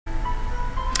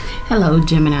Hello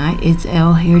Gemini, it's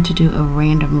Elle here to do a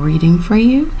random reading for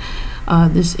you.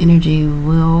 This energy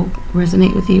will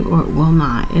resonate with you or it will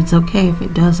not. It's okay if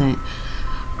it doesn't.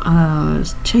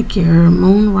 Check your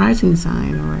moon rising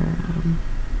sign, or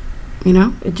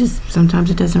it just sometimes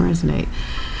it doesn't resonate.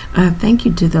 Thank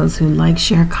you to those who like,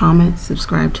 share, comment,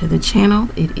 subscribe to the channel.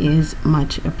 It is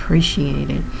much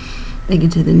appreciated. Thank you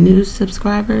to the new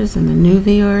subscribers and the new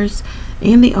viewers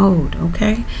and the old.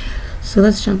 Okay, so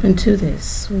let's jump into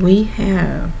this. We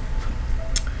have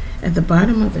at the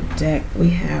bottom of the deck,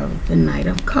 we have the Knight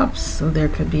of Cups. So there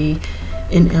could be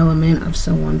an element of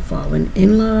someone falling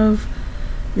in love.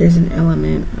 There's an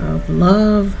element of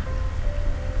love.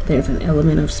 There's an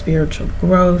element of spiritual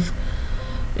growth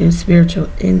and spiritual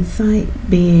insight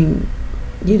being,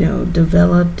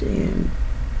 developed and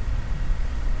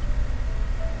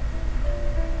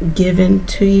given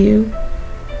to you.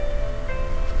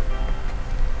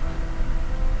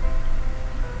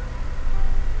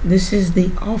 This is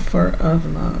the offer of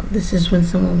love. This is when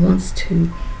someone wants to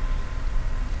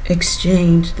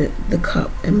exchange the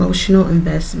cup, emotional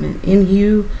investment in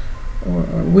you or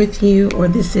with you, or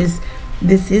this is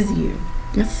you.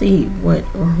 Let's see what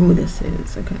or who this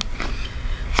is. Okay,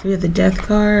 so we have the Death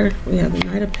card, we have the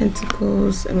Knight of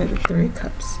Pentacles, and we have the Three of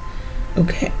Cups.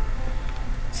 Okay,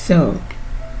 so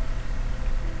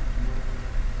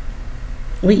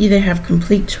we either have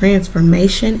complete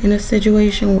transformation in a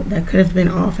situation that could have been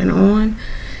off and on,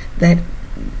 that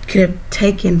could have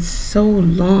taken so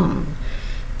long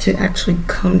to actually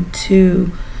come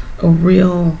to a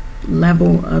real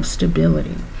level of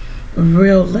stability, a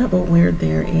real level where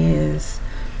there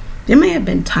may have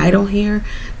been title here,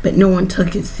 but no one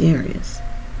took it serious.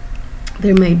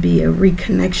 There may be a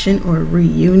reconnection or a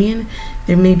reunion.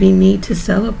 There may be need to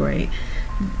celebrate.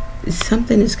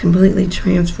 Something is completely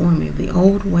transforming. The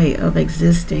old way of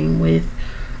existing with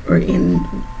or in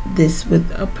this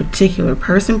with a particular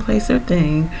person, place, or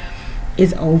thing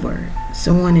is over.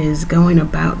 Someone is going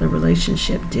about the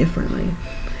relationship differently.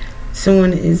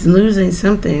 Someone is losing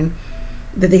something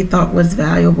that they thought was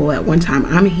valuable at one time.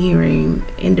 I'm hearing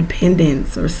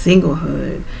independence or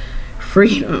singlehood,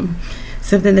 freedom,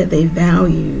 something that they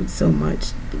valued so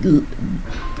much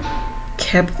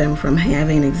kept them from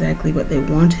having exactly what they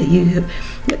wanted. You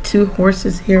have two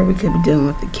horses here. We could be dealing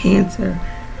with the Cancer.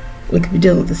 We could be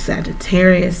dealing with the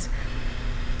Sagittarius.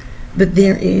 But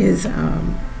there is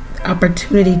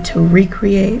opportunity to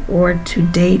recreate or to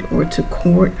date or to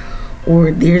court,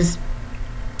 or there's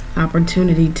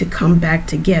opportunity to come back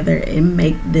together and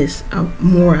make this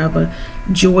more of a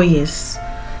joyous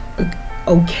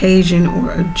occasion,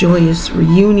 or a joyous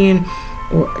reunion,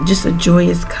 or just a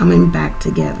joyous coming back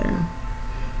together.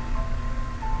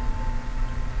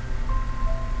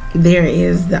 There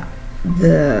is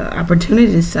the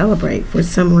opportunity to celebrate for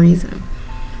some reason.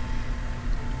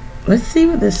 Let's see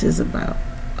what this is about.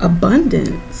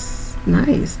 Abundance.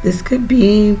 Nice. This could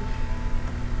be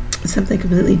something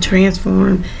completely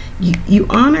transformed. You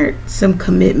honored some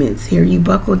commitments here. You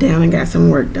buckled down and got some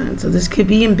work done. So this could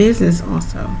be in business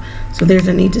also. So there's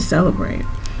a need to celebrate.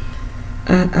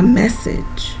 A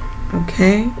message.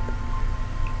 Okay.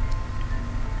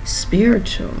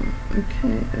 Spiritual.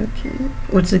 Okay.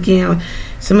 Once again,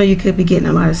 some of you could be getting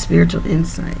a lot of spiritual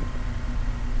insight.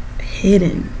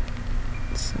 Hidden.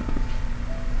 So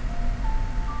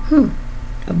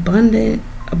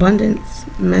abundance,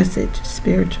 message,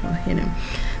 spiritual, hidden.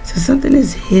 So something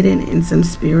is hidden in some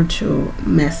spiritual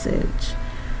message.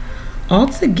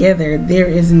 Altogether, there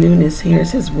is newness here. It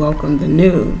says welcome the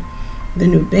new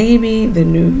baby, the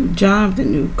new job, the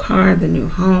new car, the new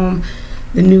home,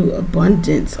 the new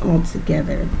abundance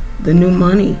altogether, the new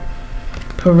money,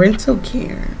 parental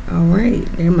care. All right,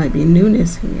 there might be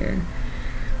newness here.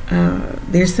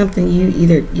 There's something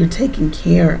you're taking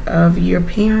care of your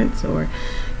parents, or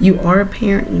you are a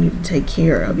parent, you need to take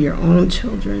care of your own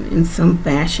children in some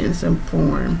fashion, some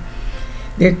form.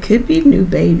 There could be new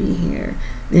baby here.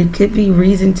 There could be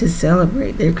reason to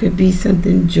celebrate. There could be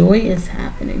something joyous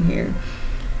happening here.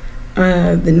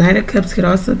 The Knight of Cups could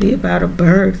also be about a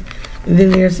birth. And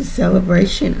then there's a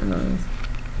celebration of,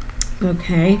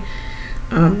 okay,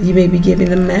 you may be giving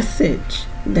the message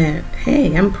that,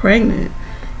 hey, I'm pregnant.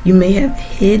 You may have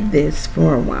hid this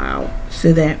for a while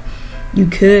so that you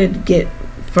could get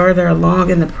further along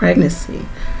in the pregnancy.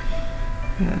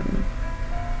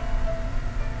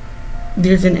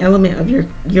 There's an element of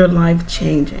your life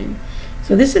changing.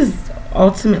 So this is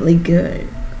ultimately good,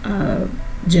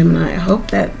 Gemini. I hope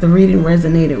that the reading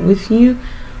resonated with you,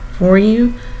 for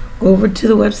you. Go over to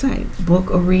the website,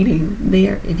 book a reading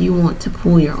there if you want to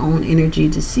pull your own energy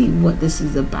to see what this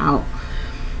is about.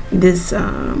 This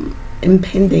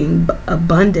impending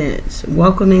abundance,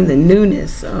 welcoming the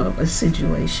newness of a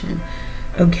situation.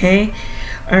 Okay?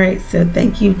 All right, so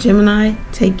thank you, Gemini.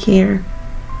 Take care.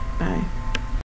 Bye.